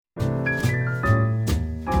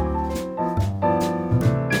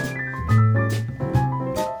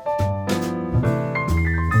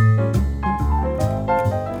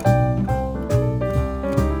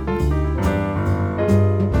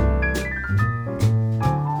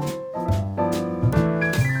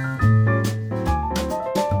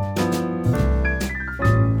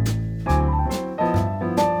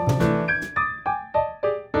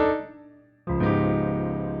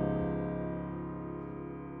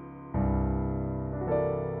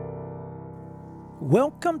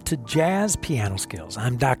Welcome to Jazz Piano Skills.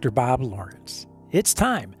 I'm Dr. Bob Lawrence. It's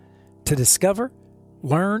time to discover,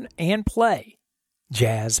 learn, and play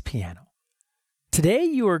jazz piano. Today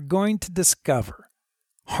you are going to discover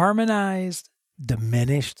harmonized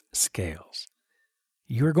diminished scales.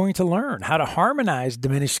 You are going to learn how to harmonize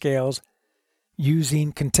diminished scales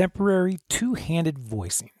using contemporary two-handed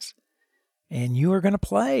voicings. And you are going to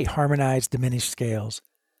play harmonized diminished scales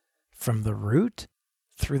from the root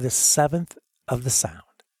through the seventh of the sound.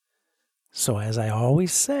 So as I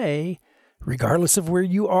always say, regardless of where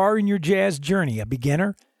you are in your jazz journey, a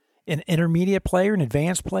beginner, an intermediate player, an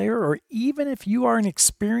advanced player, or even if you are an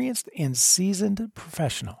experienced and seasoned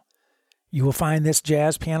professional, you will find this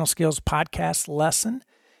Jazz Piano Skills podcast lesson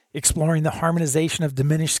exploring the harmonization of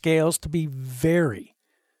diminished scales to be very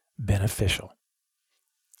beneficial.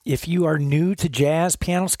 If you are new to Jazz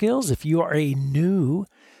Piano Skills, if you are a new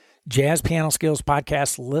Jazz Piano Skills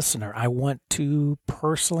podcast listener, I want to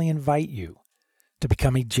personally invite you to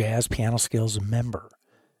become a Jazz Piano Skills member.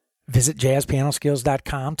 Visit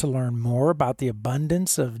jazzpianoskills.com to learn more about the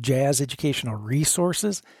abundance of jazz educational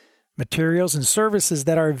resources, materials, and services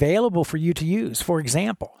that are available for you to use. For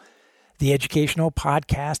example, the educational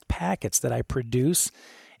podcast packets that I produce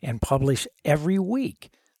and publish every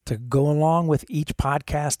week to go along with each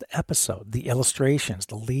podcast episode, the illustrations,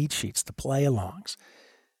 the lead sheets, the play-alongs.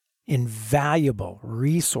 Invaluable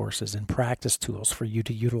resources and practice tools for you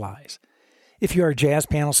to utilize. If you are a Jazz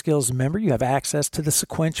Piano Skills member, you have access to the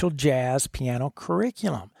Sequential Jazz Piano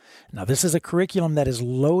Curriculum. Now, this is a curriculum that is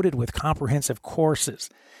loaded with comprehensive courses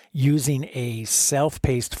using a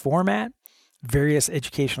self-paced format, various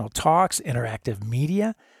educational talks, interactive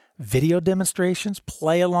media, video demonstrations,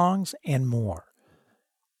 play-alongs, and more.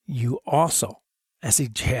 You also, as a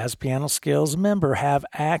Jazz Piano Skills member, have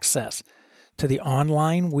access to the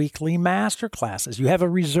online weekly master classes. You have a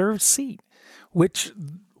reserved seat, which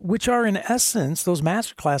are in essence, those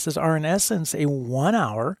master classes are in essence a 1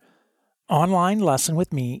 hour online lesson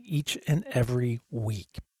with me each and every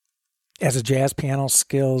week. As a Jazz Piano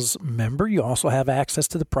Skills member, you also have access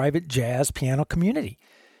to the private jazz piano community.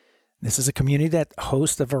 This is a community that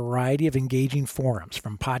hosts a variety of engaging forums,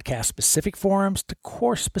 from podcast-specific forums to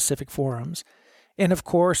course-specific forums, and of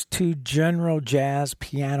course, to general jazz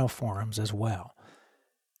piano forums as well.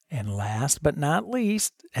 And last but not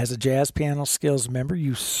least, as a Jazz Piano Skills member,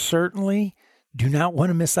 you certainly do not want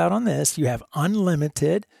to miss out on this. You have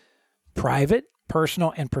unlimited private,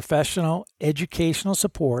 personal, and professional educational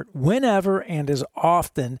support whenever and as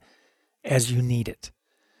often as you need it.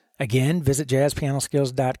 Again, visit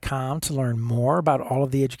jazzpianoskills.com to learn more about all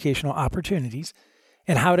of the educational opportunities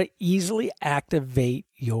and how to easily activate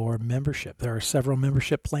your membership. There are several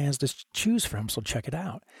membership plans to choose from, so check it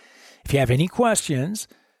out. If you have any questions,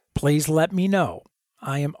 please let me know.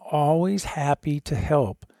 I am always happy to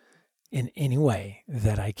help in any way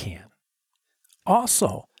that I can.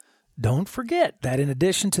 Also, don't forget that in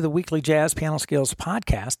addition to the weekly Jazz Piano Skills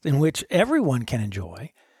podcast, in which everyone can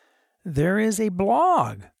enjoy, there is a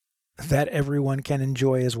blog that everyone can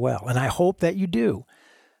enjoy as well, and I hope that you do.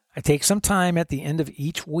 I take some time at the end of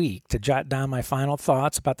each week to jot down my final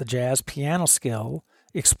thoughts about the jazz piano skill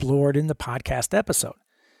explored in the podcast episode,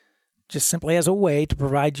 just simply as a way to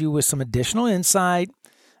provide you with some additional insight,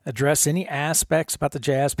 address any aspects about the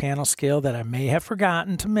jazz piano skill that I may have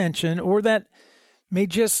forgotten to mention or that may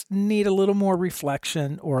just need a little more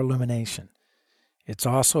reflection or illumination. It's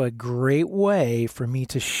also a great way for me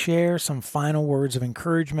to share some final words of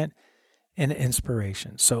encouragement and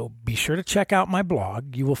inspiration. So be sure to check out my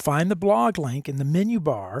blog. You will find the blog link in the menu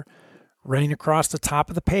bar running across the top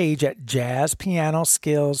of the page at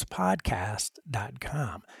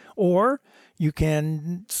jazzpianoskillspodcast.com. Or you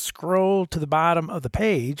can scroll to the bottom of the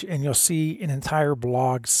page and you'll see an entire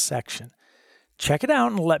blog section. Check it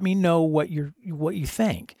out and let me know what you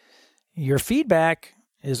think. Your feedback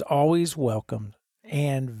is always welcomed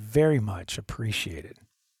and very much appreciated.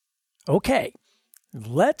 Okay,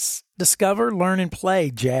 let's discover, learn, and play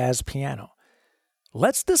jazz piano.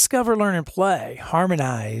 Let's discover, learn, and play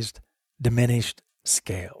harmonized diminished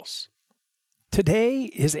scales. Today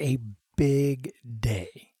is a big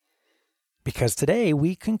day because today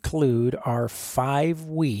we conclude our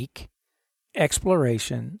 5-week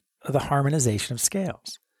exploration of the harmonization of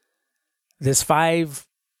scales. This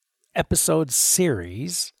 5-episode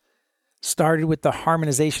series started with the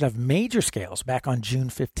harmonization of major scales back on June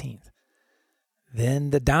 15th. Then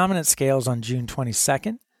the dominant scales on June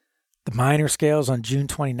 22nd, the minor scales on June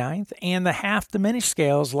 29th, and the half diminished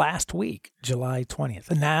scales last week, July 20th.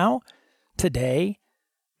 And now, today,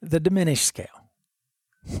 the diminished scale.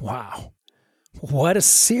 Wow, what a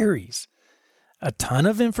series. A ton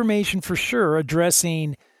of information for sure,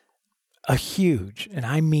 addressing a huge, and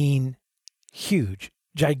I mean huge,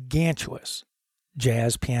 gigantuous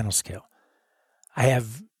jazz piano scale. I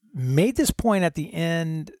have made this point at the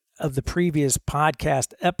end of the previous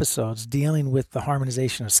podcast episodes dealing with the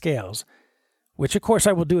harmonization of scales, which of course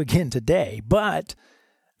I will do again today, but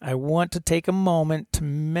I want to take a moment to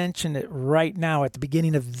mention it right now at the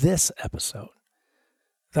beginning of this episode.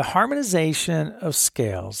 The harmonization of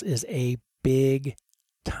scales is a big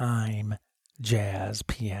time jazz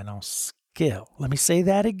piano skill. Let me say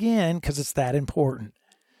that again because it's that important.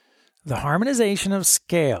 The harmonization of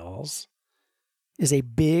scales is a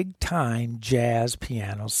big time jazz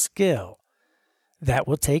piano skill that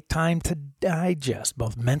will take time to digest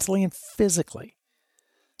both mentally and physically.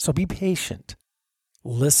 So be patient.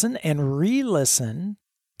 Listen and re-listen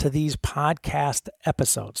to these podcast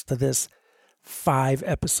episodes, to this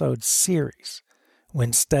 5-episode series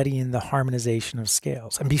when studying the harmonization of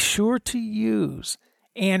scales. And be sure to use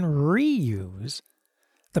and reuse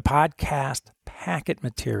the podcast packet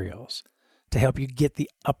materials to help you get the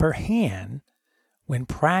upper hand when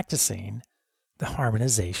practicing the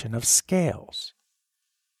harmonization of scales.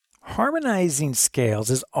 Harmonizing scales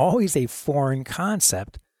is always a foreign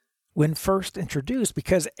concept when first introduced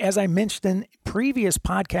because, as I mentioned in previous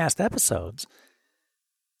podcast episodes,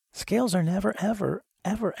 scales are never, ever,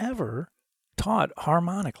 ever, ever taught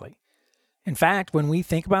harmonically. In fact, when we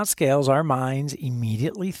think about scales, our minds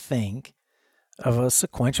immediately think of a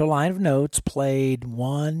sequential line of notes played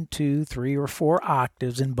 1, 2, 3, or 4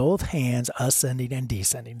 octaves in both hands, ascending and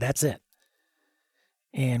descending. That's it.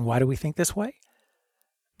 And why do we think this way?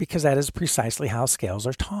 Because that is precisely how scales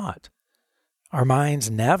are taught. Our minds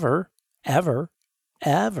never, ever,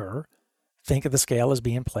 ever think of the scale as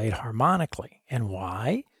being played harmonically. And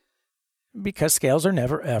why? Because scales are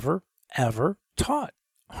never, ever, ever taught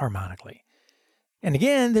harmonically. And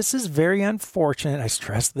again, this is very unfortunate. I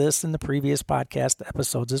stressed this in the previous podcast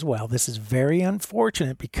episodes as well. This is very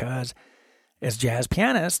unfortunate because as jazz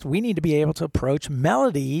pianists, we need to be able to approach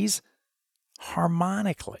melodies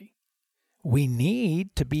harmonically. We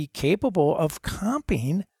need to be capable of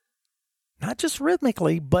comping, not just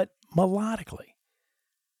rhythmically, but melodically.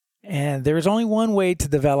 And there is only one way to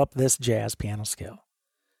develop this jazz piano skill,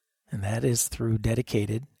 and that is through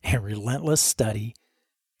dedicated and relentless study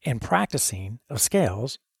and practicing of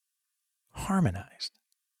scales harmonized.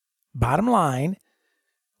 Bottom line,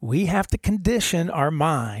 we have to condition our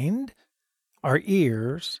mind, our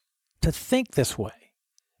ears to think this way,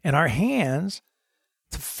 and our hands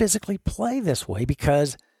to physically play this way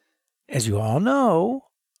because, as you all know,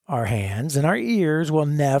 our hands and our ears will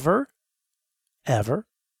never, ever,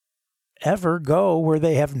 ever go where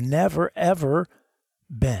they have never, ever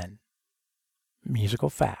been. Musical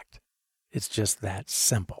fact. It's just that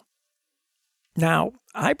simple. Now,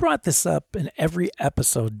 I brought this up in every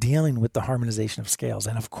episode dealing with the harmonization of scales,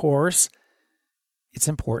 and of course, it's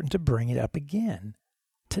important to bring it up again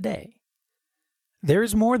today. There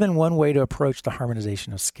is more than one way to approach the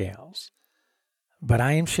harmonization of scales, but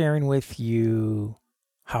I am sharing with you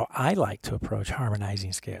how I like to approach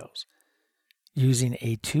harmonizing scales using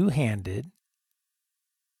a 2-handed,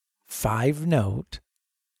 5-note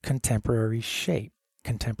contemporary shape.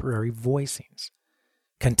 Contemporary voicings.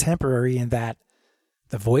 Contemporary in that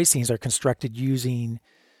the voicings are constructed using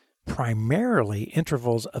primarily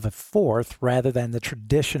intervals of a fourth rather than the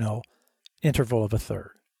traditional interval of a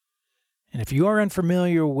third. And if you are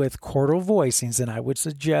unfamiliar with chordal voicings, then I would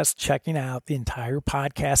suggest checking out the entire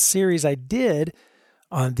podcast series I did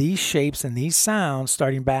on these shapes and these sounds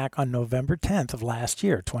starting back on November 10th of last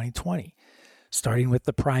year, 2020, starting with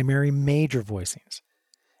the primary major voicings.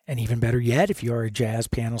 And even better yet, if you are a Jazz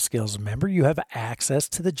Piano Skills member, you have access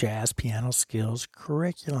to the Jazz Piano Skills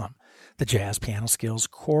curriculum, the Jazz Piano Skills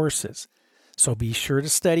courses. So be sure to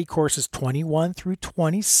study courses 21 through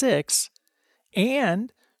 26,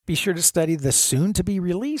 and be sure to study the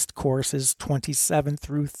soon-to-be-released courses 27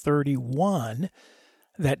 through 31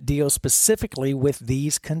 that deal specifically with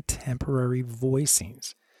these contemporary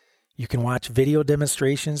voicings. You can watch video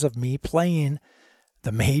demonstrations of me playing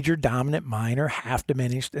the major, dominant, minor,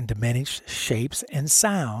 half-diminished, and diminished shapes and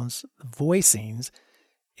sounds, voicings,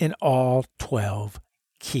 in all 12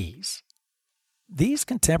 keys. These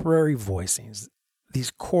contemporary voicings, these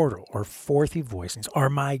chordal or fourthy voicings, are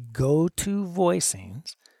my go-to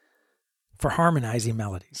voicings for harmonizing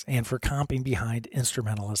melodies and for comping behind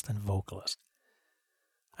instrumentalist and vocalist.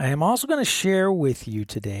 I am also going to share with you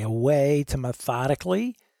today a way to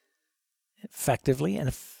methodically, effectively, and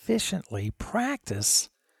efficiently practice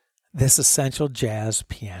this essential jazz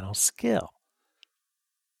piano skill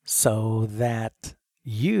so that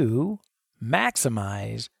you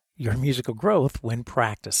maximize your musical growth when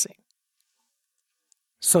practicing.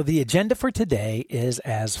 So the agenda for today is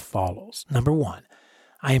as follows. Number 1,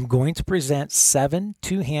 I am going to present 7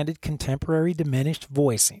 two-handed contemporary diminished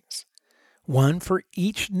voicings, 1 for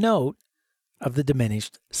each note of the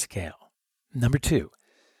diminished scale. Number 2,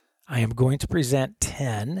 I am going to present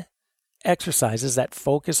 10 exercises that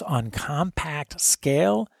focus on compact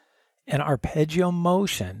scale and arpeggio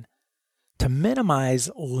motion to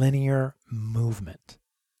minimize linear movement.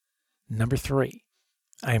 Number 3,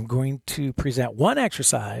 I am going to present 1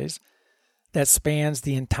 exercise that spans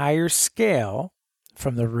the entire scale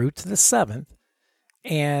from the root to the 7th,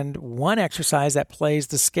 and 1 exercise that plays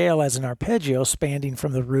the scale as an arpeggio spanning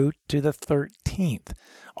from the root to the 13th.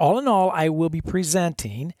 All in all, I will be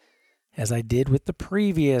presenting, as I did with the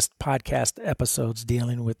previous podcast episodes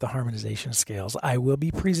dealing with the harmonization scales, I will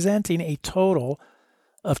be presenting a total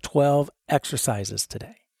of 12 exercises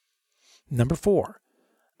today. Number 4,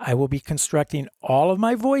 I will be constructing all of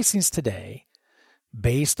my voicings today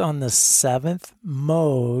based on the 7th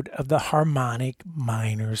mode of the harmonic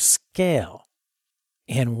minor scale.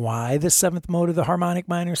 And why the 7th mode of the harmonic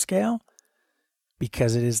minor scale?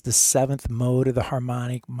 Because it is the 7th mode of the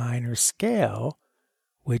harmonic minor scale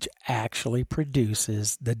which actually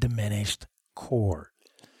produces the diminished chord.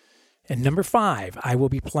 And number 5, I will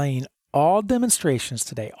be playing all demonstrations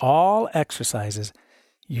today, all exercises,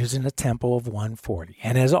 using a tempo of 140.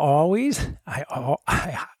 And as always,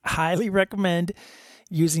 I highly recommend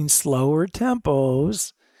using slower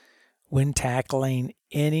tempos when tackling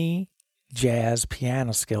any jazz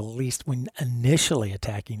piano scale, at least when initially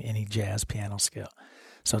attacking any jazz piano scale.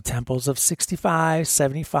 So tempos of 65,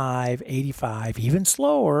 75, 85, even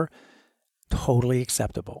slower, totally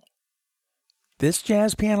acceptable. This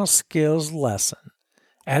jazz piano skills lesson,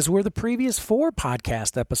 as were the previous 4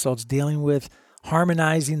 podcast episodes dealing with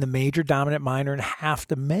harmonizing the major, dominant, minor, and half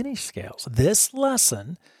diminished scales, this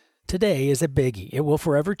lesson today is a biggie. It will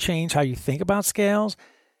forever change how you think about scales.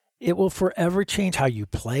 It will forever change how you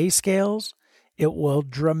play scales. It will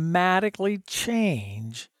dramatically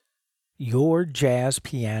change your jazz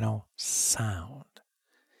piano sound.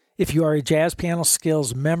 If you are a Jazz Piano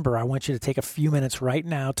Skills member, I want you to take a few minutes right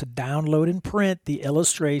now to download and print the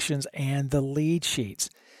illustrations and the lead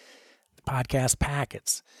sheets, the podcast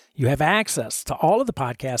packets. You have access to all of the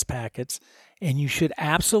podcast packets, and you should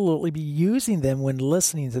absolutely be using them when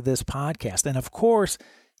listening to this podcast. And of course,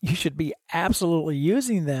 you should be absolutely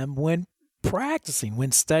using them when practicing,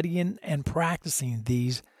 when studying and practicing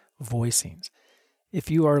these voicings. If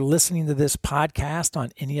you are listening to this podcast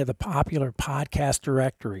on any of the popular podcast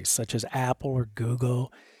directories, such as Apple or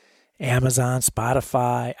Google, Amazon,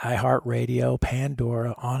 Spotify, iHeartRadio,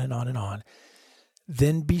 Pandora, on and on and on,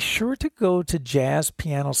 then be sure to go to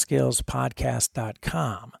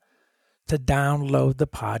jazzpianoskillspodcast.com to download the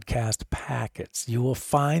podcast packets. You will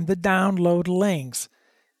find the download links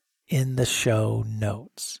in the show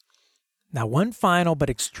notes. Now, one final but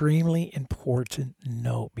extremely important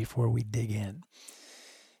note before we dig in.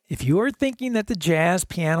 If you are thinking that the jazz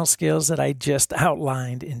piano skills that I just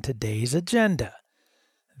outlined in today's agenda,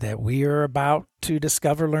 that we are about to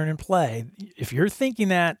discover, learn, and play, if you're thinking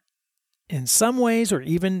that in some ways, or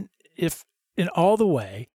even if in all the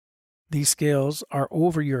way, these skills are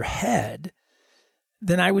over your head,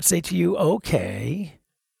 then I would say to you, okay,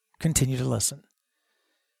 continue to listen.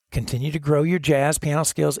 Continue to grow your jazz piano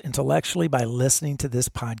skills intellectually by listening to this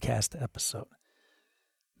podcast episode.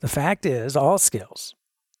 The fact is, all skills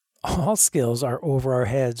are over our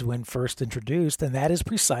heads when first introduced, and that is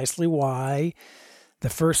precisely why the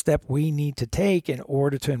first step we need to take in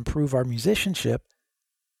order to improve our musicianship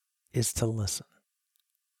is to listen.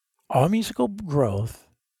 All musical growth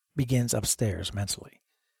begins upstairs mentally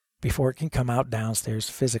before it can come out downstairs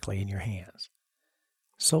physically in your hands.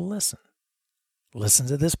 So listen. Listen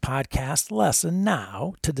to this podcast lesson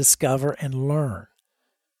now to discover and learn.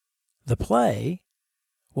 The play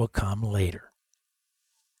will come later.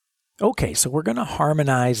 Okay, so we're going to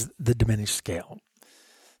harmonize the diminished scale,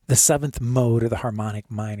 the 7th mode of the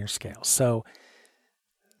harmonic minor scale. So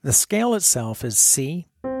the scale itself is C,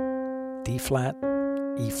 D flat,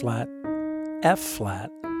 E flat, F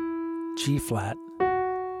flat, G flat,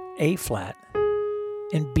 A flat,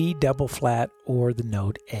 and B double flat or the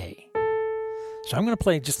note A. So I'm going to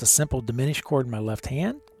play just a simple diminished chord in my left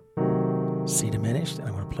hand, C diminished, and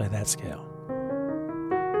I'm going to play that scale.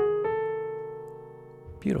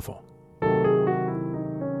 Beautiful.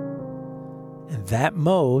 And that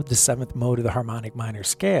mode, the 7th mode of the harmonic minor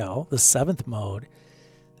scale, the 7th mode,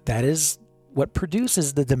 that is what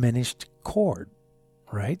produces the diminished chord,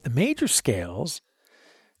 right? The major scales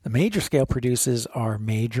The major scale produces our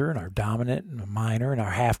major and our dominant and our minor and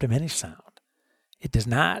our half diminished sound. It does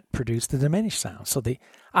not produce the diminished sound. So the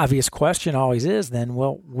obvious question always is then,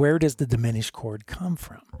 well, where does the diminished chord come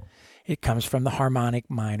from? It comes from the harmonic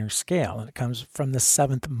minor scale, and it comes from the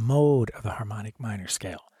seventh mode of the harmonic minor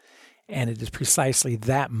scale. And it is precisely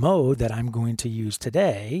that mode that I'm going to use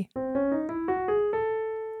today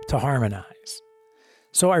to harmonize.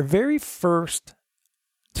 So our very first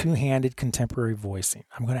two-handed contemporary voicing,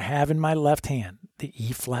 I'm going to have in my left hand the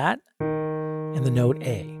E flat and the note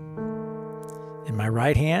A. In my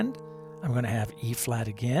right hand, I'm going to have E flat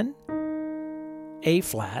again, A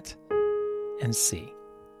flat, and C.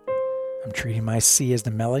 I'm treating my C as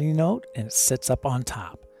the melody note, and it sits up on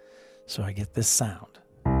top. So I get this sound.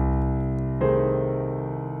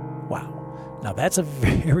 Wow. Now that's a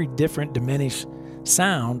very different diminished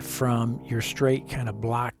sound from your straight kind of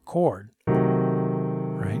block chord,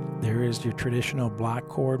 right? There is your traditional block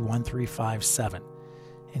chord 1, 3, 5, 7.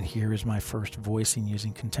 And here is my first voicing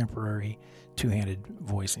using contemporary two-handed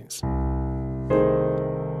voicings.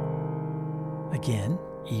 Again,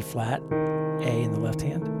 E flat, A in the left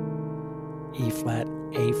hand, E flat,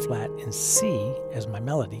 A flat, and C as my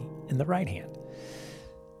melody in the right hand.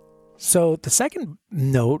 So the second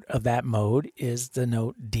note of that mode is the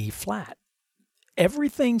note D flat.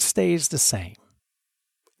 Everything stays the same.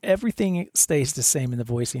 Everything stays the same in the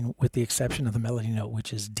voicing with the exception of the melody note,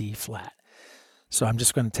 which is D flat. So I'm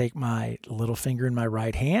just going to take my little finger in my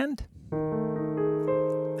right hand,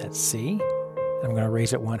 that's C, and I'm going to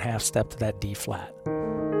raise it 1/2 step to that D flat.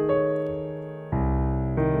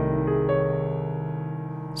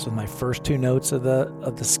 So my first two notes of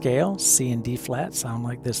the scale, C and D flat, sound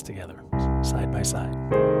like this together, side by side.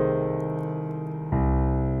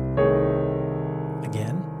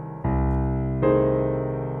 Again.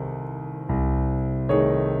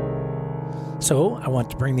 So I want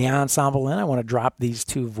to bring the ensemble in. I want to drop these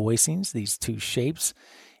two voicings, these two shapes,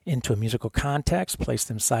 into a musical context, place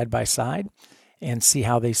them side by side, and see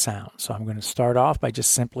how they sound. So I'm going to start off by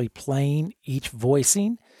just simply playing each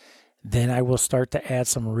voicing. Then I will start to add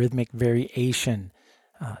some rhythmic variation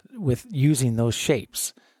with using those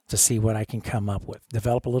shapes to see what I can come up with.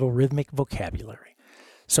 Develop a little rhythmic vocabulary.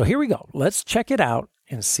 So here we go. Let's check it out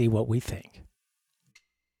and see what we think.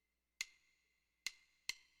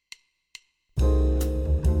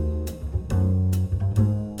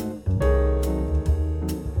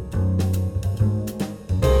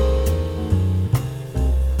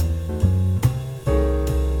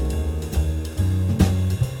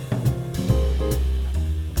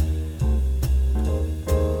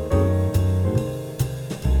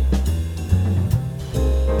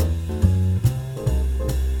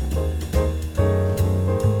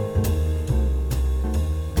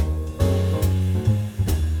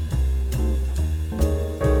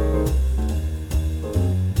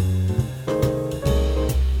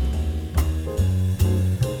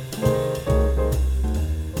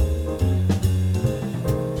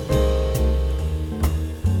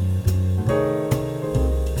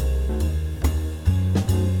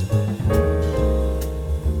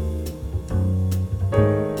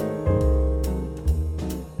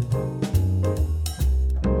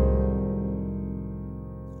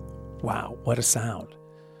 Wow, what a sound,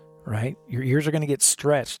 right? Your ears are going to get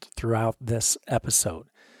stretched throughout this episode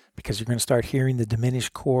because you're going to start hearing the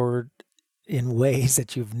diminished chord in ways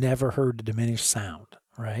that you've never heard the diminished sound,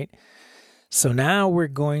 right? So now we're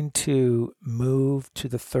going to move to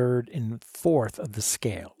the third and fourth of the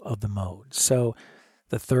scale of the mode. So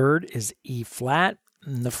the third is E flat,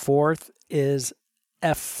 and the fourth is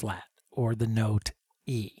F flat, or the note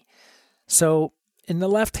E. So in the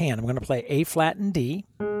left hand, I'm going to play A flat and D.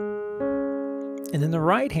 And in the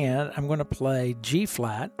right hand, I'm going to play G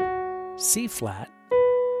flat, C flat,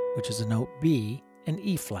 which is a note B, and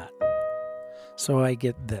E flat. So I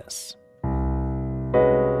get this.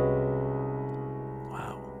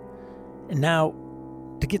 Wow. And now,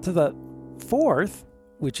 to get to the fourth,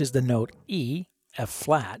 which is the note E, F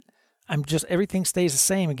flat, everything stays the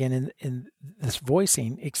same again in this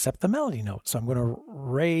voicing except the melody note. So I'm going to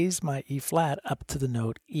raise my E flat up to the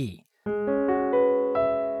note E.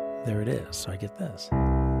 There it is. So I get this.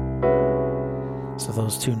 So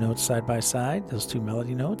those two notes side by side, those two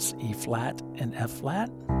melody notes, E flat and F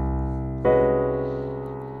flat.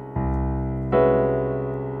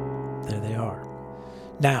 There they are.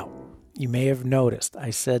 Now, you may have noticed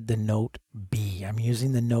I said the note B. I'm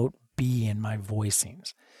using the note B in my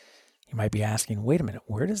voicings. You might be asking, wait a minute,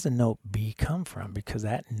 where does the note B come from? Because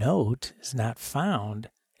that note is not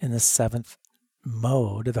found in the seventh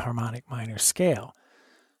mode of the harmonic minor scale.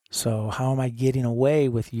 So how am I getting away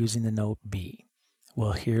with using the note B?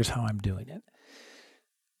 Well, here's how I'm doing it.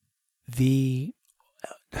 The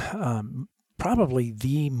probably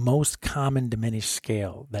the most common diminished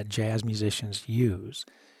scale that jazz musicians use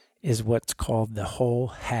is what's called the whole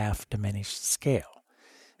half diminished scale.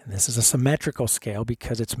 And this is a symmetrical scale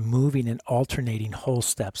because it's moving in alternating whole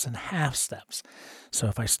steps and half steps. So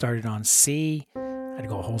if I started on C, I'd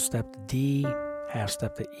go whole step to D, half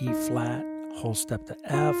step to E flat, whole step to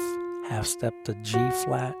F, half step to G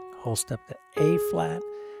flat, whole step to A flat,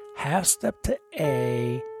 half step to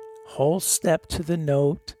A, whole step to the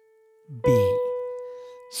note B.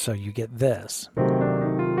 So you get this.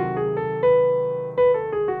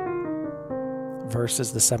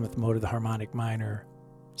 Versus the seventh mode of the harmonic minor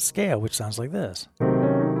scale, which sounds like this.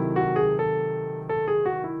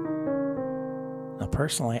 Now,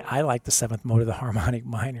 personally, I like the seventh mode of the harmonic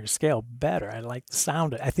minor scale better. I like the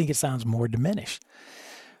sound. I think it sounds more diminished.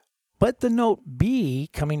 But the note B,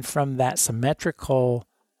 coming from that symmetrical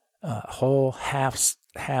whole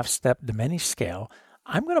half step diminished scale,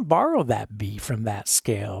 I'm going to borrow that B from that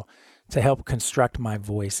scale to help construct my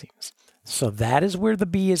voicings. So that is where the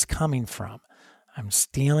B is coming from. I'm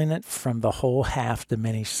stealing it from the whole half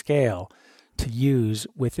diminished scale to use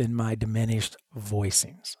within my diminished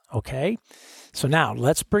voicings. Okay? So now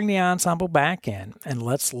let's bring the ensemble back in and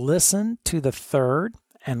let's listen to the third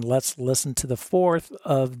and let's listen to the fourth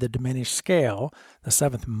of the diminished scale, the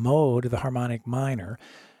seventh mode of the harmonic minor.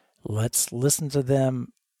 Let's listen to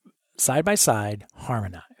them side by side,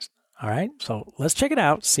 harmonized. All right? So let's check it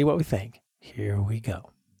out, see what we think. Here we go.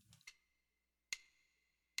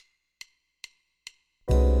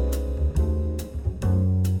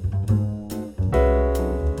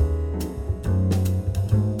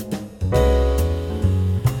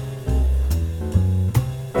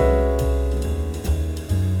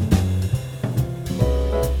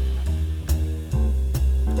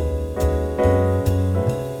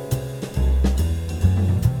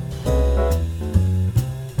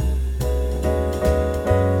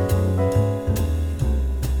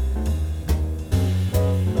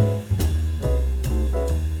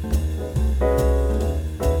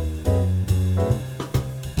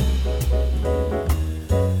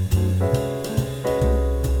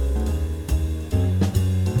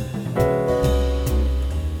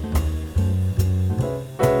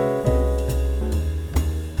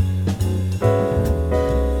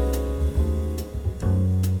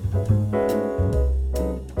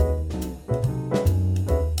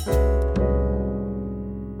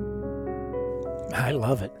 I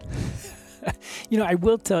love it.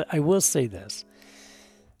 I will say this.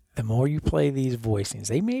 The more you play these voicings,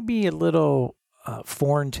 they may be a little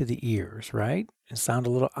foreign to the ears, right? And sound a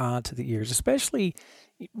little odd to the ears, especially,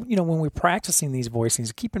 when we're practicing these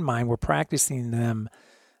voicings. Keep in mind, we're practicing them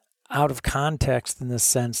out of context in the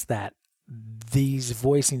sense that these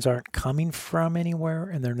voicings aren't coming from anywhere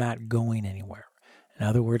and they're not going anywhere. In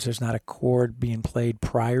other words, there's not a chord being played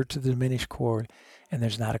prior to the diminished chord, and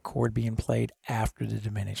there's not a chord being played after the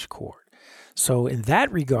diminished chord. So in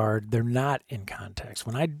that regard, they're not in context.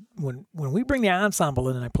 When we bring the ensemble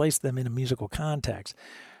in and I place them in a musical context,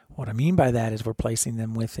 what I mean by that is we're placing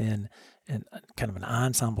them within kind of an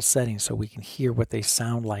ensemble setting so we can hear what they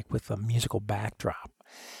sound like with a musical backdrop.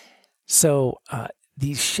 So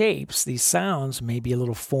these shapes, these sounds may be a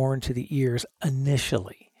little foreign to the ears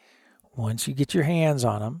initially. Once you get your hands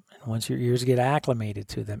on them, and once your ears get acclimated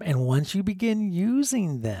to them, and once you begin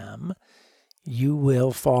using them, you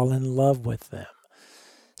will fall in love with them.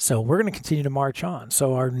 So we're going to continue to march on.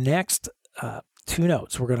 So our next two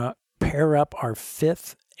notes, we're going to pair up our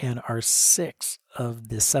fifth and our sixth of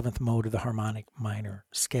the seventh mode of the harmonic minor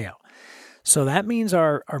scale. So that means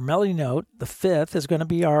our melody note, the fifth, is going to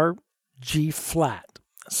be our G flat.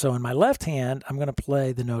 So in my left hand, I'm going to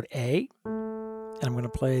play the note A, and I'm going to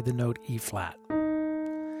play the note E flat.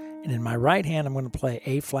 And in my right hand, I'm going to play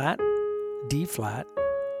A flat, D flat,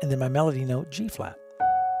 and then my melody note G flat.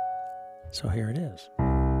 So here it is.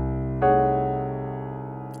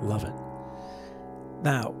 Love it.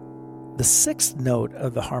 Now, the sixth note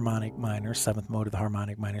of the harmonic minor, seventh mode of the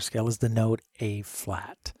harmonic minor scale, is the note A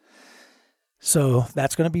flat. So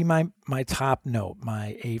that's going to be my top note.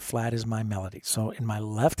 My A flat is my melody. So in my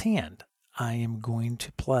left hand, I am going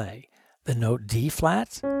to play the note D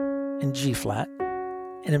flat and G flat.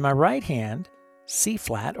 And in my right hand, C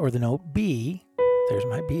flat, or the note B, there's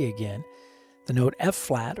my B again, the note F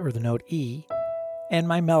flat, or the note E, and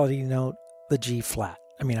my melody note, the G flat.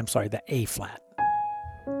 The A flat.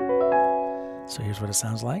 So here's what it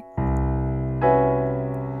sounds like.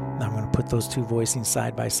 Now I'm going to put those two voicings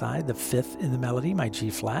side by side, the fifth in the melody, my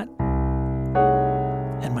G flat,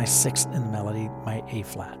 and my sixth in the melody, my A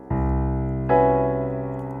flat.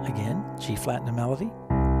 Again, G flat in the melody,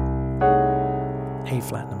 A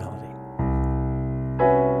flat in the melody.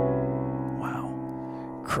 Wow,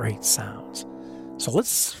 great sounds. So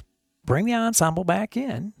let's bring the ensemble back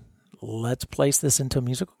in. Let's place this into a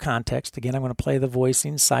musical context. Again, I'm going to play the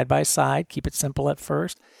voicing side by side, keep it simple at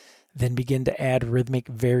first, then begin to add rhythmic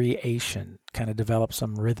variation, kind of develop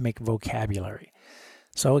some rhythmic vocabulary.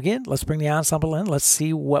 So again, let's bring the ensemble in. Let's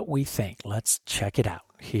see what we think. Let's check it out.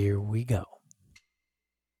 Here we go.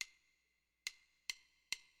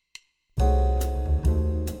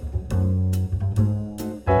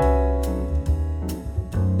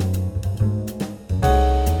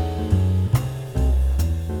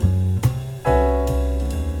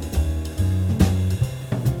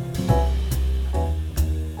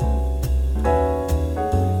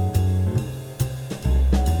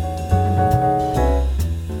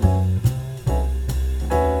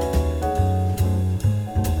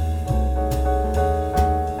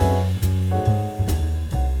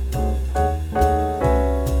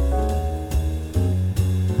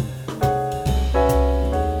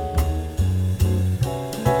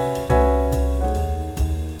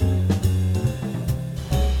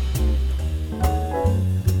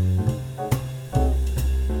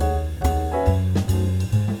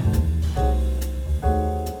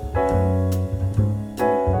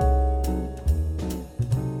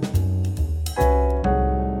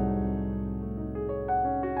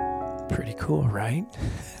 Pretty cool, right?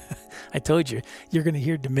 I told you, you're going to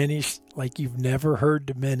hear diminished like you've never heard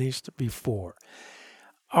diminished before.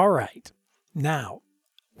 All right. Now,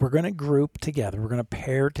 we're going to group together. We're going to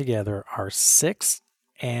pair together our sixth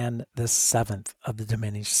and the seventh of the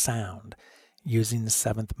diminished sound using the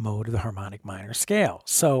seventh mode of the harmonic minor scale.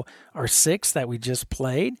 So our sixth that we just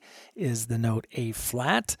played is the note A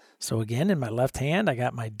flat. So again, in my left hand, I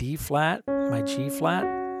got my D flat, my G flat,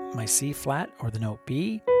 my C flat, or the note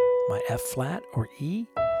B, my F flat or E,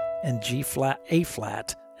 and G flat, A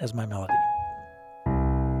flat as my melody.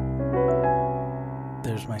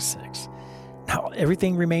 There's my six. Now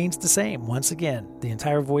everything remains the same. Once again, the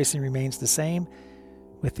entire voicing remains the same,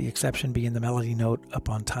 with the exception being the melody note up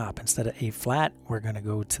on top. Instead of A flat, we're going to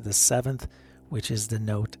go to the seventh, which is the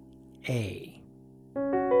note A.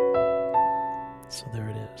 So there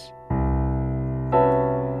it is.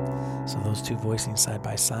 So those two voicings side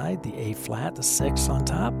by side, the A flat, the sixth on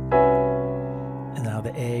top, and now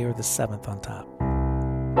the A or the seventh on top.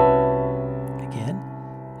 Again,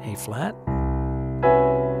 A flat,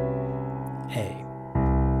 A.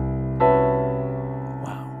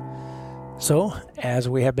 Wow. So as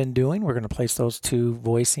we have been doing, we're going to place those two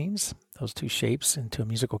voicings, those two shapes into a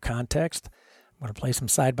musical context. I'm going to place them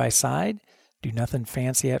side by side, do nothing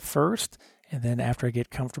fancy at first, and then after I get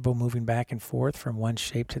comfortable moving back and forth from one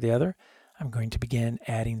shape to the other, I'm going to begin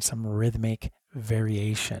adding some rhythmic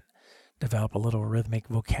variation. Develop a little rhythmic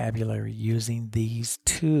vocabulary using these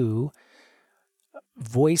two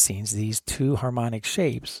voicings, these two harmonic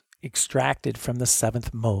shapes extracted from the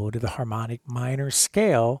seventh mode of the harmonic minor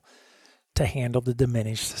scale to handle the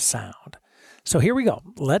diminished sound. So here we go.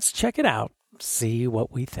 Let's check it out, see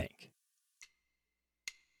what we think.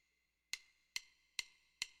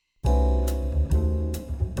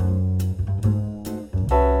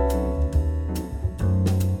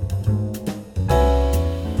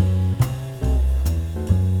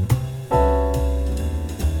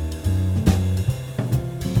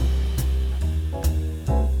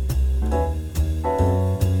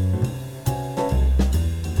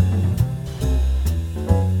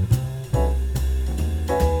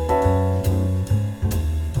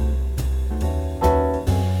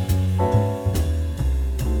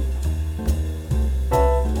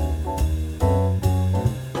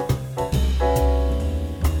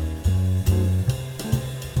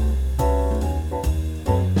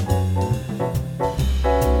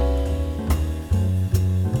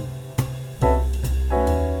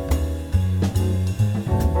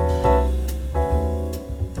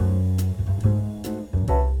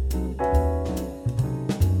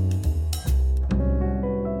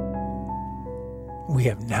 We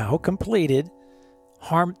have now completed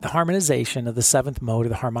the harmonization of the seventh mode of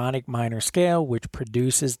the harmonic minor scale, which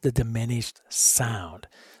produces the diminished sound.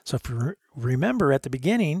 So if you remember at the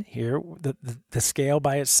beginning here, the scale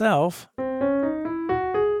by itself.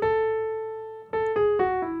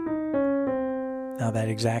 Now that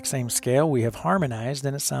exact same scale we have harmonized,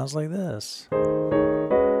 and it sounds like this.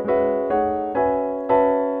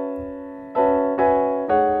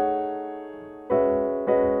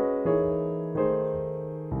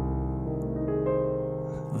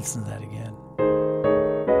 Listen to that again.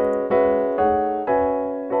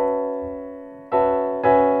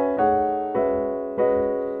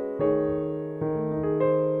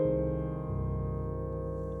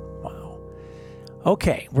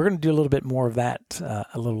 Okay, we're going to do a little bit more of that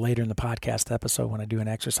a little later in the podcast episode when I do an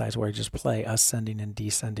exercise where I just play ascending and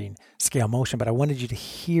descending scale motion, but I wanted you to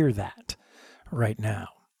hear that right now.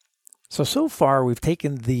 So far we've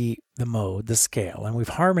taken the mode, the scale, and we've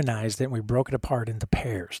harmonized it and we broke it apart into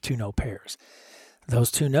pairs, 2-note pairs.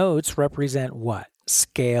 Those 2 notes represent what?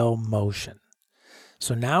 Scale motion.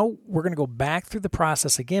 So now we're going to go back through the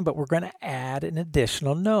process again, but we're going to add an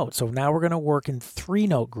additional note. So now we're going to work in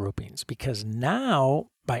 3-note groupings, because now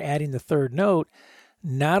by adding the 3rd note,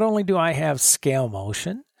 not only do I have scale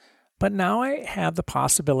motion, but now I have the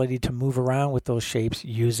possibility to move around with those shapes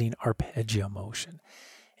using arpeggio motion.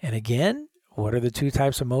 And again, what are the 2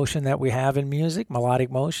 types of motion that we have in music? Melodic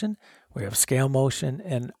motion. We have scale motion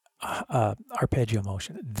and arpeggio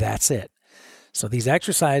motion. That's it. So these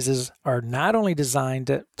exercises are not only designed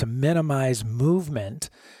to minimize movement,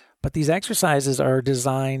 but these exercises are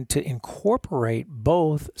designed to incorporate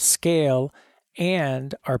both scale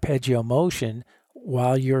and arpeggio motion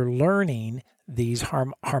while you're learning these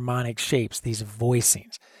harmonic shapes, these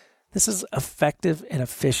voicings. This is effective and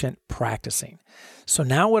efficient practicing. So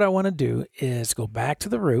now what I want to do is go back to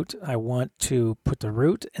the root. I want to put the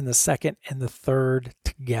root and the 2nd and the 3rd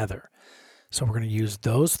together. So we're going to use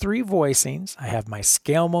those 3 voicings. I have my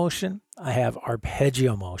scale motion. I have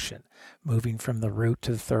arpeggio motion, moving from the root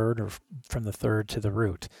to the 3rd or from the 3rd to the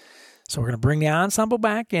root. So we're going to bring the ensemble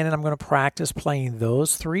back in, and I'm going to practice playing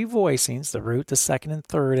those 3 voicings, the root, the 2nd, and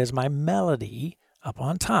 3rd, as my melody up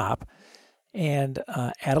on top, and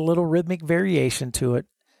add a little rhythmic variation to it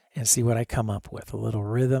and see what I come up with, a little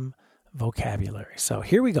rhythm vocabulary. So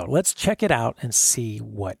here we go. Let's check it out and see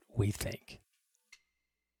what we think.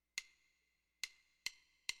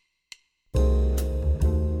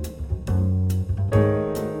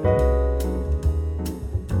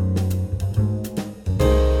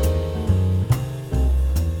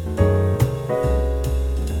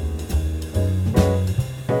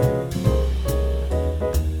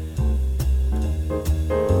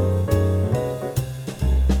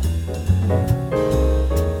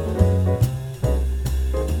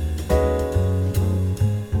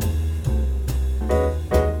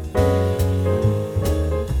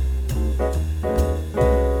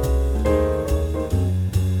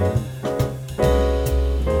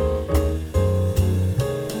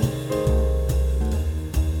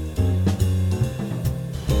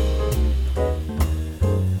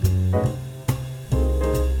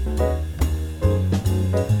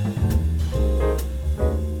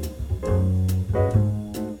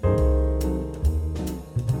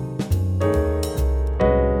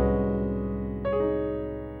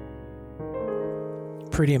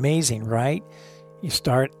 Pretty amazing, right? You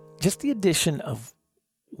start just the addition of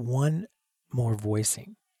 1 more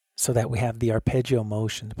voicing so that we have the arpeggio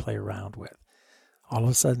motion to play around with. All of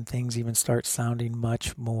a sudden, things even start sounding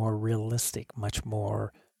much more realistic, much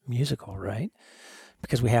more musical, right?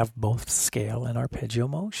 Because we have both scale and arpeggio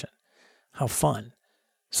motion. How fun.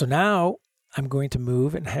 So now I'm going to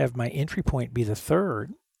move and have my entry point be the 3rd,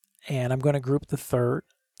 and I'm going to group the 3rd,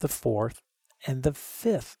 the 4th, and the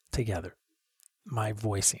 5th together. My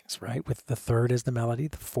voicings, right? With the 3rd as the melody,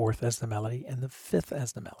 the 4th as the melody, and the 5th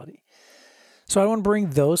as the melody. So I want to bring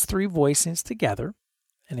those 3 voicings together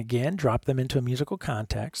and again, drop them into a musical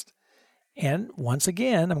context. And once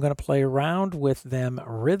again, I'm going to play around with them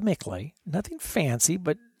rhythmically. Nothing fancy,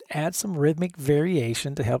 but add some rhythmic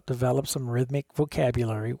variation to help develop some rhythmic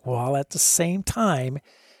vocabulary while at the same time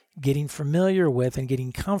getting familiar with and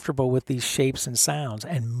getting comfortable with these shapes and sounds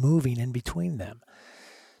and moving in between them.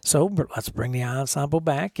 So let's bring the ensemble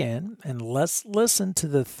back in and let's listen to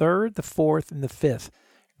the 3rd, the 4th, and the 5th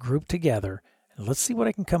grouped together. And let's see what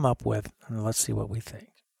I can come up with, and let's see what we think.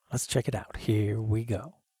 Let's check it out. Here we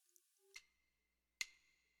go.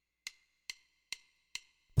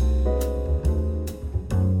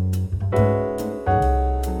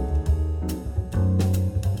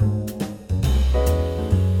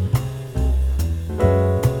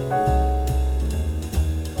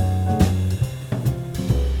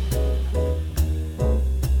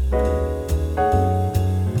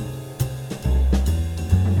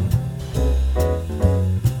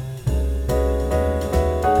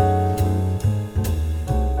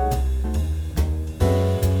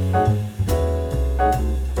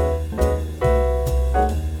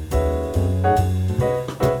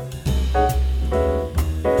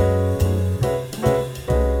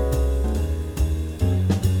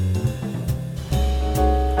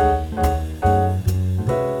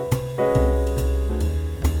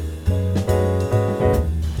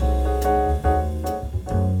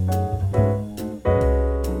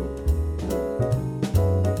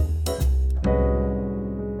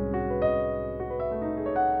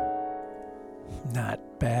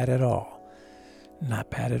 bad at all. Not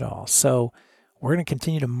bad at all. So we're going to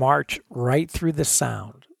continue to march right through the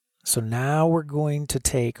sound. So now we're going to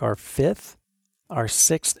take our 5th, our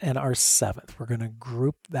 6th, and our 7th. We're going to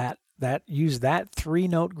group use that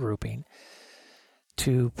 3-note grouping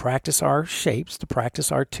to practice our shapes, to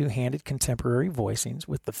practice our two-handed contemporary voicings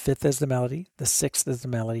with the 5th as the melody, the 6th as the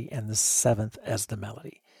melody, and the 7th as the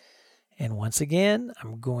melody. And once again,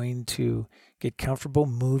 I'm going to get comfortable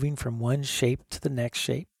moving from one shape to the next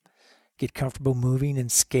shape, get comfortable moving in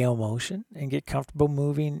scale motion, and get comfortable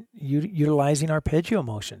moving, utilizing arpeggio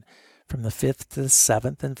motion from the 5th to the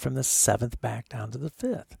 7th and from the 7th back down to the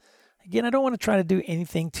 5th. Again, I don't want to try to do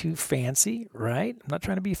anything too fancy, right? I'm not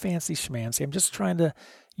trying to be fancy schmancy. I'm just trying to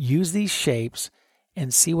use these shapes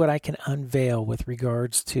and see what I can unveil with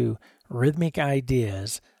regards to rhythmic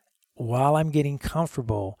ideas while I'm getting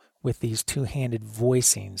comfortable with these two-handed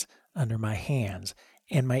voicings under my hands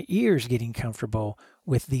and my ears getting comfortable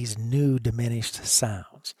with these new diminished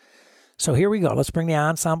sounds. So here we go. Let's bring the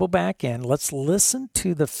ensemble back in. Let's listen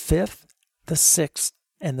to the 5th, the 6th,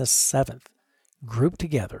 and the 7th grouped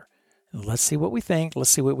together. Let's see what we think.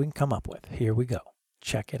 Let's see what we can come up with. Here we go.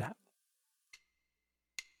 Check it out.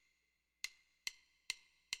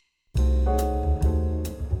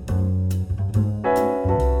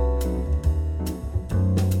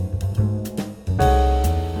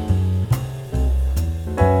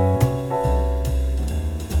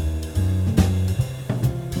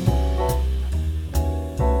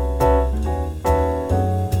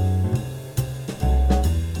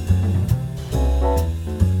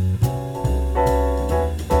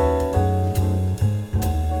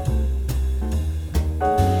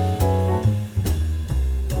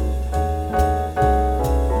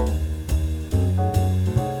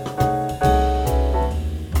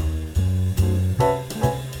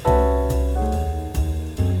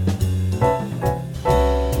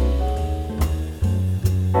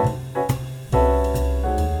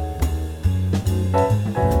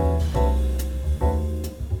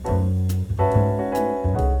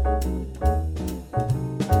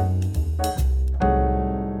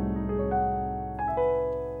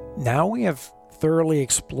 Now we have thoroughly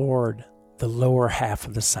explored the lower half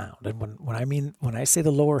of the sound. And when I say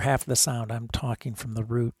the lower half of the sound, I'm talking from the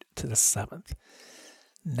root to the 7th.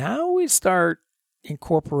 Now we start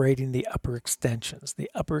incorporating the upper extensions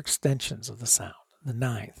of the sound, the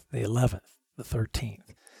 9th, the 11th, the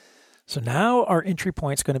 13th. So now our entry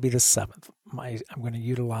point is going to be the 7th. I'm going to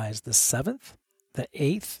utilize the 7th, the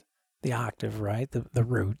 8th, the octave, right, the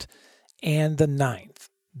root, and the 9th.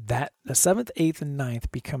 That the 7th, 8th, and 9th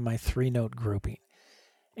become my 3-note grouping.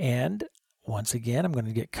 And once again, I'm going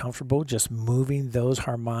to get comfortable just moving those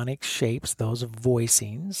harmonic shapes, those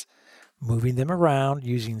voicings, moving them around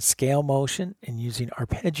using scale motion and using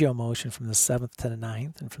arpeggio motion from the 7th to the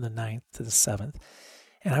 9th and from the 9th to the 7th.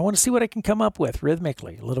 And I want to see what I can come up with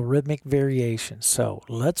rhythmically, a little rhythmic variation. So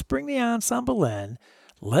let's bring the ensemble in.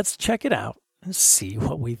 Let's check it out and see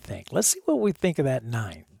what we think. Let's see what we think of that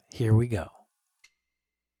 9th. Here we go.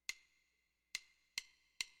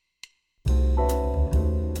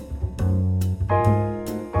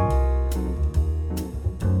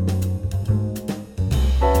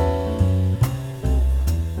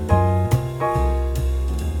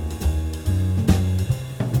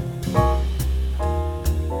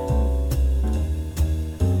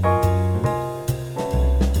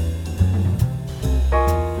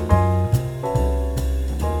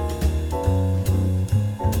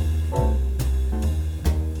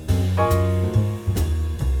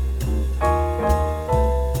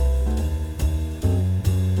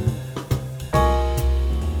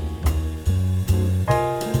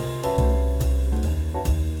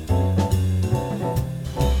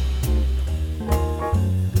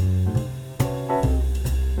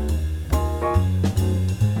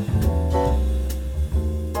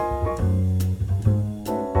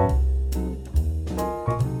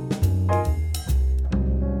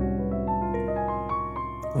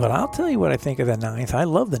 Well, I'll tell you what I think of the 9th. I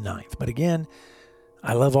love the 9th, but again,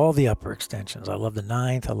 I love all the upper extensions. I love the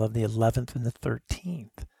 9th, I love the 11th, and the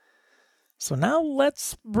 13th. So now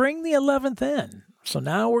let's bring the 11th in. So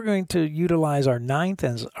now we're going to utilize our 9th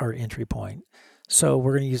as our entry point. So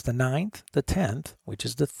we're going to use the 9th, the 10th, which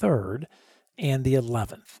is the 3rd, and the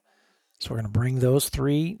 11th. So we're going to bring those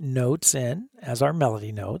 3 notes in as our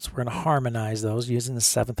melody notes. We're going to harmonize those using the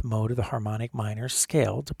 7th mode of the harmonic minor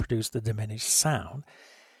scale to produce the diminished sound.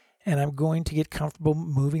 And I'm going to get comfortable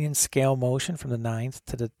moving in scale motion from the 9th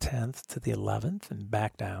to the 10th to the 11th and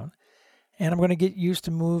back down. And I'm going to get used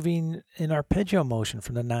to moving in arpeggio motion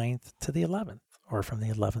from the 9th to the 11th or from the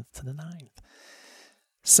 11th to the 9th.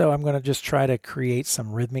 So I'm going to just try to create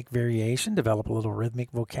some rhythmic variation, develop a little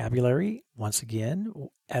rhythmic vocabulary, once again,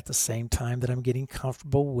 at the same time that I'm getting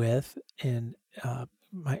comfortable with and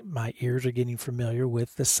my ears are getting familiar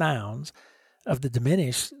with the sounds of the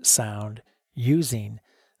diminished sound using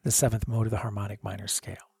the seventh mode of the harmonic minor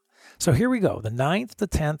scale. So here we go, the 9th, the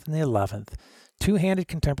 10th, and the 11th, two-handed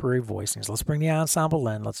contemporary voicings. Let's bring the ensemble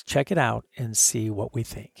in, let's check it out and see what we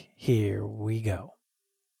think. Here we go.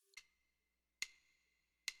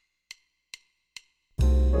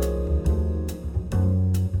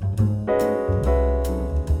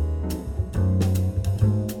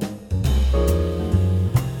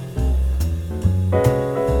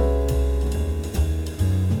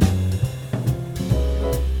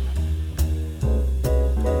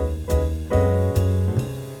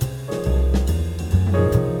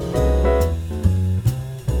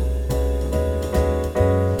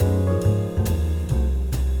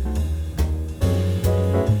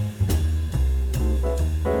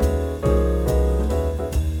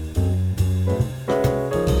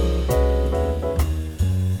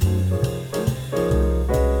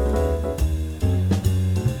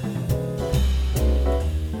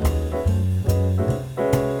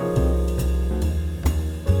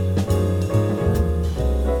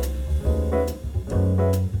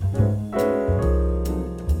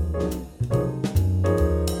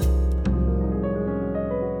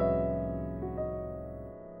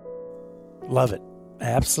 Love it.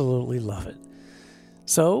 Absolutely love it.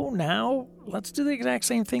 So now let's do the exact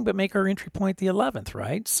same thing, but make our entry point the 11th,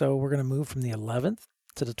 right? So we're going to move from the 11th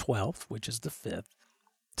to the 12th, which is the 5th,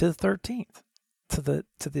 to the 13th, to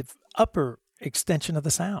the upper extension of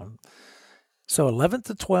the sound. So 11th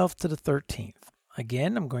to 12th to the 13th.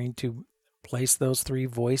 Again, I'm going to place those three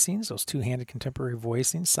voicings, those two-handed contemporary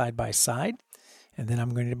voicings side by side, and then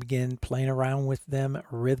I'm going to begin playing around with them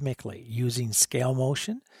rhythmically using scale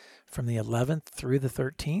motion from the 11th through the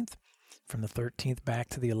 13th, from the 13th back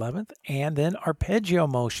to the 11th, and then arpeggio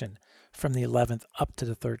motion from the 11th up to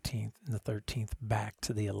the 13th, and the 13th back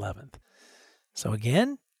to the 11th. So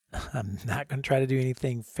again, I'm not going to try to do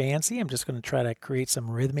anything fancy. I'm just going to try to create some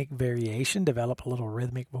rhythmic variation, develop a little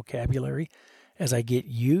rhythmic vocabulary as I get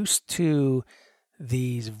used to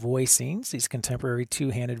these voicings, these contemporary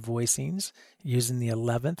two-handed voicings, using the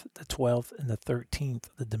 11th, the 12th, and the 13th,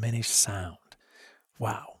 the diminished sound.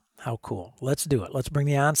 Wow. How cool. Let's do it. Let's bring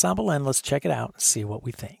the ensemble in. Let's check it out and see what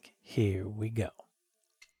we think. Here we go.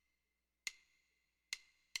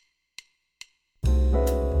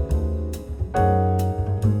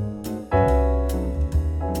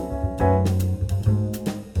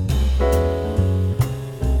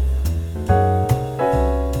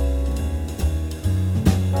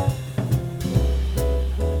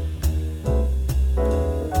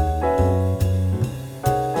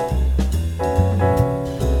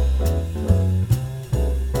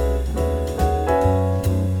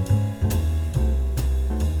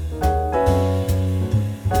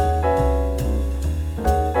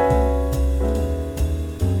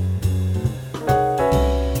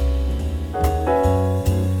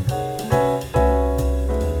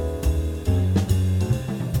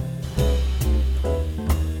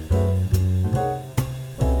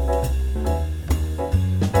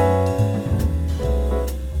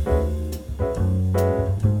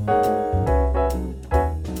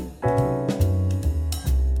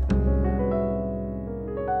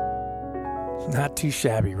 Not too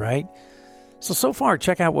shabby, right? So far,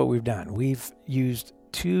 check out what we've done. We've used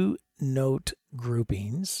two note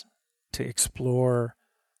groupings to explore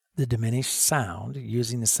the diminished sound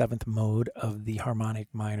using the seventh mode of the harmonic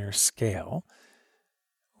minor scale.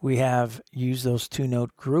 We have used those two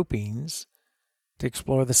note groupings to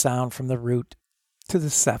explore the sound from the root to the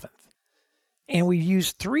seventh. And we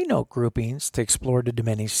used three note groupings to explore the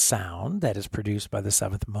diminished sound that is produced by the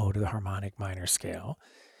seventh mode of the harmonic minor scale.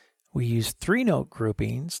 We use three note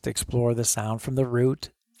groupings to explore the sound from the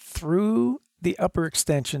root through the upper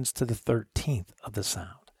extensions to the 13th of the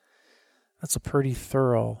sound. That's a pretty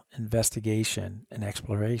thorough investigation and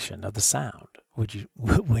exploration of the sound,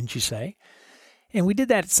 wouldn't you say? And we did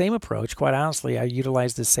that same approach. Quite honestly, I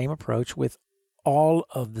utilized the same approach with all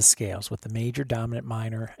of the scales, with the major, dominant,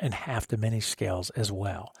 minor, and half diminished scales as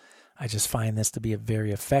well. I just find this to be a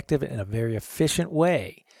very effective and a very efficient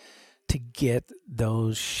way to get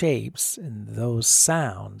those shapes and those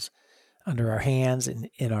sounds under our hands and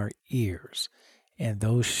in our ears. And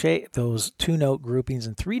those two note groupings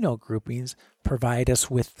and three note groupings provide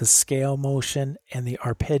us with the scale motion and the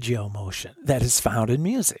arpeggio motion that is found in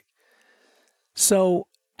music. So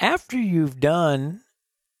after you've done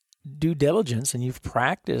due diligence and you've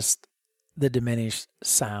practiced the diminished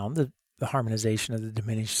sound, the harmonization of the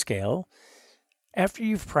diminished scale. After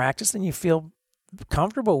you've practiced and you feel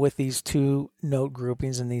comfortable with these 2 note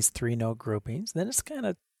groupings and these 3 note groupings, then it's kind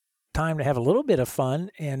of time to have a little bit of fun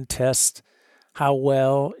and test how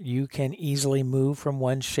well you can easily move from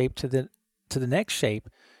one shape to the next shape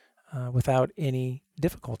without any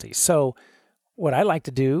difficulty. So what I like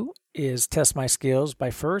to do is test my skills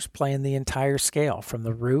by first playing the entire scale from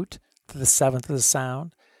the root to the 7th of the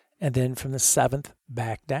sound, and then from the 7th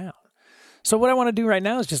back down. So what I want to do right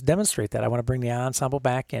now is just demonstrate that. I want to bring the ensemble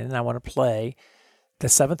back in, and I want to play the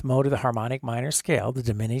 7th mode of the harmonic minor scale, the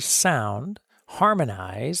diminished sound,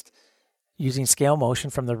 harmonized using scale motion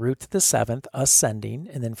from the root to the 7th, ascending,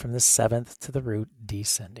 and then from the 7th to the root,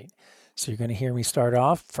 descending. So you're going to hear me start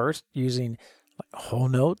off first using whole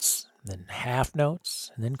notes, then half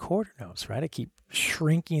notes, and then quarter notes, right? I keep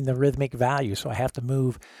shrinking the rhythmic value, so I have to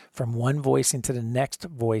move from one voicing to the next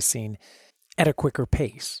voicing at a quicker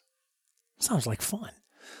pace. Sounds like fun.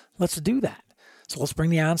 Let's do that. So let's bring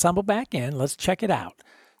the ensemble back in. Let's check it out.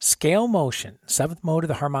 Scale motion, 7th mode of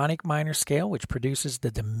the harmonic minor scale, which produces the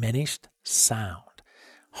diminished sound.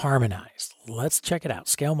 Harmonized. Let's check it out.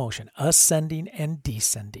 Scale motion, ascending and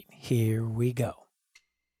descending. Here we go.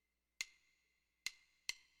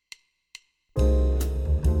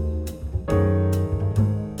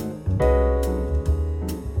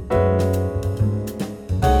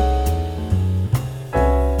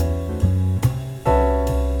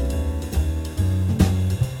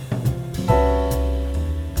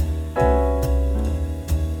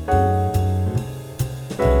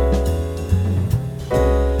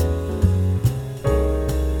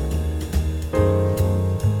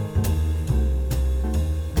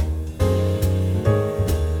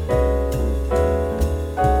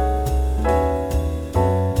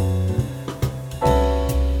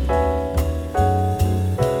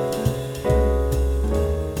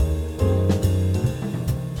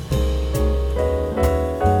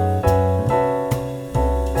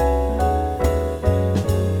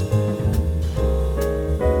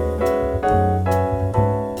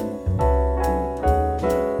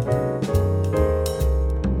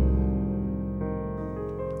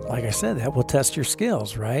 Like I said, that will test your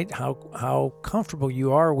skills, right? How comfortable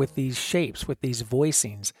you are with these shapes, with these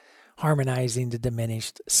voicings, harmonizing the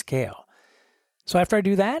diminished scale. So after I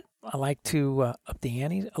do that, I like to up the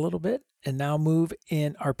ante a little bit and now move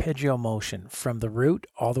in arpeggio motion from the root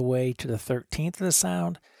all the way to the 13th of the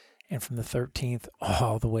sound, and from the 13th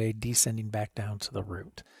all the way descending back down to the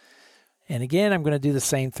root. And again, I'm going to do the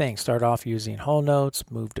same thing. Start off using whole notes,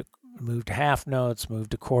 move to half notes, move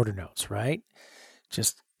to quarter notes, right?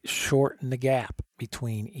 Just shorten the gap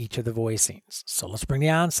between each of the voicings. So let's bring the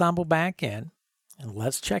ensemble back in and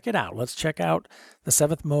let's check it out. Let's check out the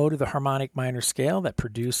 7th mode of the harmonic minor scale that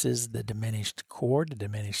produces the diminished chord, the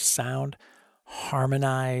diminished sound,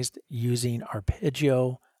 harmonized using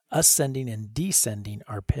arpeggio, ascending and descending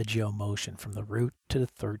arpeggio motion from the root to the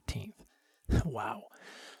 13th. Wow.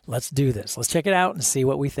 Let's do this. Let's check it out and see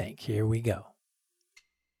what we think. Here we go.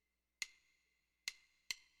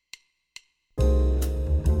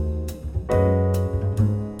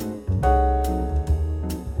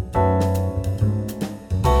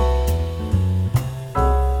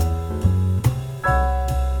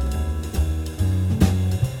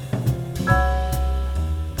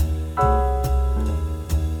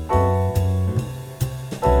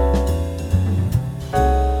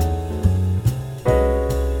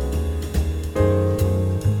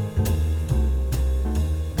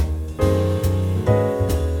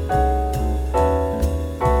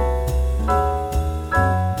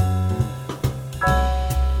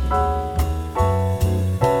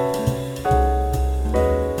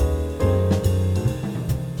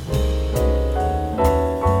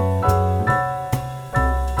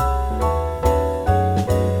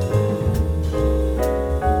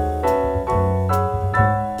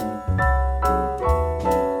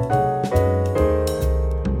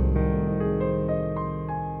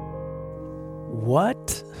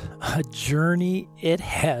 What a journey it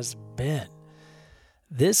has been.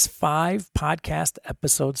 This 5 podcast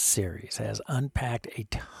episode series has unpacked a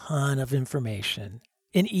ton of information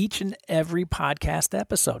in each and every podcast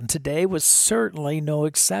episode, and today was certainly no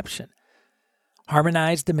exception.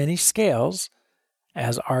 Harmonized diminished scales,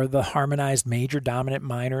 as are the harmonized major, dominant,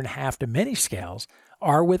 minor, and half diminished scales,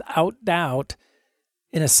 are without doubt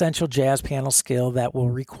an essential jazz piano skill that will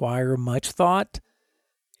require much thought,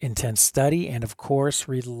 intense study, and of course,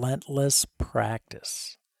 relentless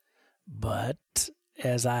practice. But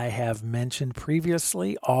as I have mentioned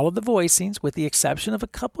previously, all of the voicings, with the exception of a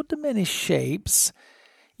couple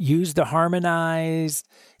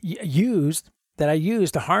used the that I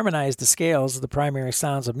use to harmonize the scales of the primary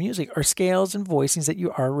sounds of music are scales and voicings that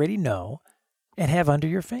you already know and have under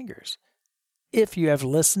your fingers. If you have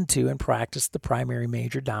listened to and practiced the primary,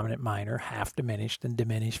 major, dominant, minor, half diminished, and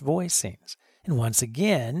diminished voicings. And once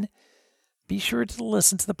again, be sure to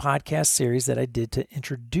listen to the podcast series that I did to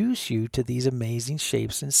introduce you to these amazing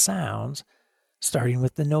shapes and sounds, starting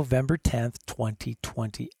with the November 10th,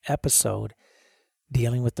 2020 episode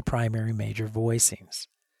dealing with the primary, major voicings.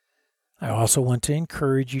 I also want to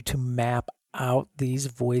encourage you to map out these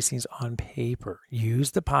voicings on paper.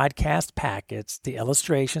 Use the podcast packets, the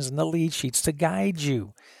illustrations, and the lead sheets to guide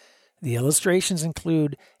you. The illustrations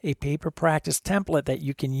include a paper practice template that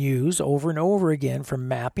you can use over and over again for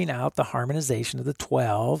mapping out the harmonization of the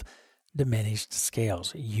 12 diminished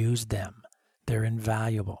scales. Use them. They're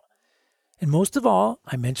invaluable. And most of all,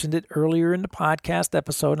 I mentioned it earlier in the podcast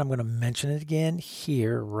episode, and I'm going to mention it again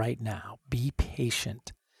here right now. Be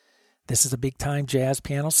patient. This is a big-time jazz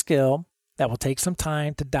piano skill that will take some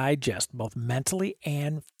time to digest, both mentally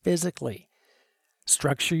and physically.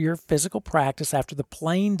 Structure your physical practice after the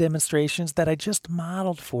playing demonstrations that I just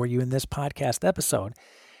modeled for you in this podcast episode,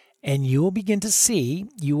 and you will begin to see,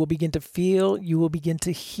 you will begin to feel, you will begin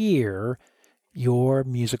to hear your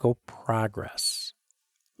musical progress.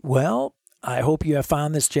 Well, I hope you have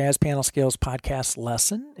found this Jazz Piano Scales podcast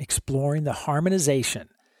lesson exploring the harmonization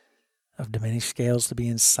of diminished scales to be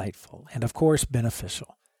insightful and, of course,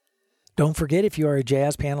 beneficial. Don't forget, if you are a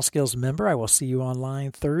Jazz Piano Skills member, I will see you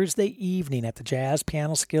online Thursday evening at the Jazz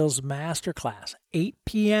Piano Skills Masterclass, 8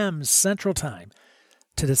 p.m. Central Time,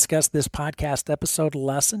 to discuss this podcast episode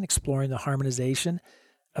lesson exploring the harmonization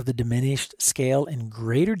of the diminished scale in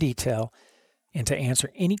greater detail and to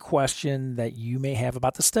answer any question that you may have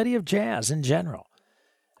about the study of jazz in general.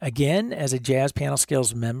 Again, as a Jazz Piano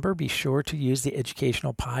Skills member, be sure to use the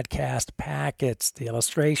educational podcast packets, the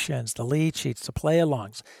illustrations, the lead sheets, the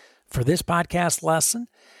play-alongs for this podcast lesson,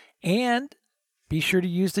 and be sure to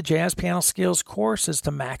use the Jazz Piano Skills courses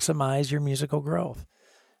to maximize your musical growth.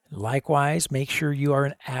 Likewise, make sure you are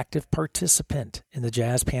an active participant in the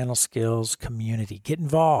Jazz Piano Skills community. Get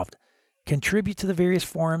involved, contribute to the various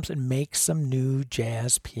forums, and make some new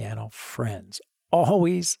jazz piano friends.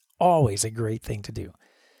 Always a great thing to do.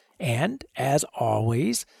 And as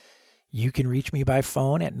always, you can reach me by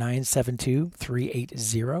phone at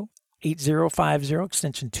 972-380-8050,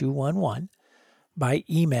 extension 211, by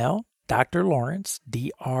email, Dr. Lawrence,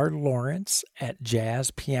 drlawrence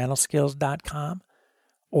 @jazzpianoskills.com,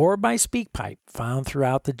 or by SpeakPipe, found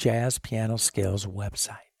throughout the Jazz Piano Skills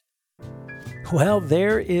website. Well,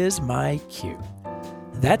 there is my cue.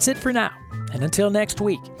 That's it for now. And until next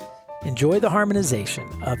week, enjoy the harmonization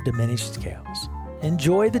of diminished scales.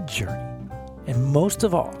 Enjoy the journey. And most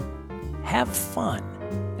of all, have fun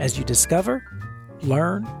as you discover,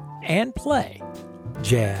 learn, and play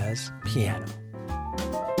jazz piano.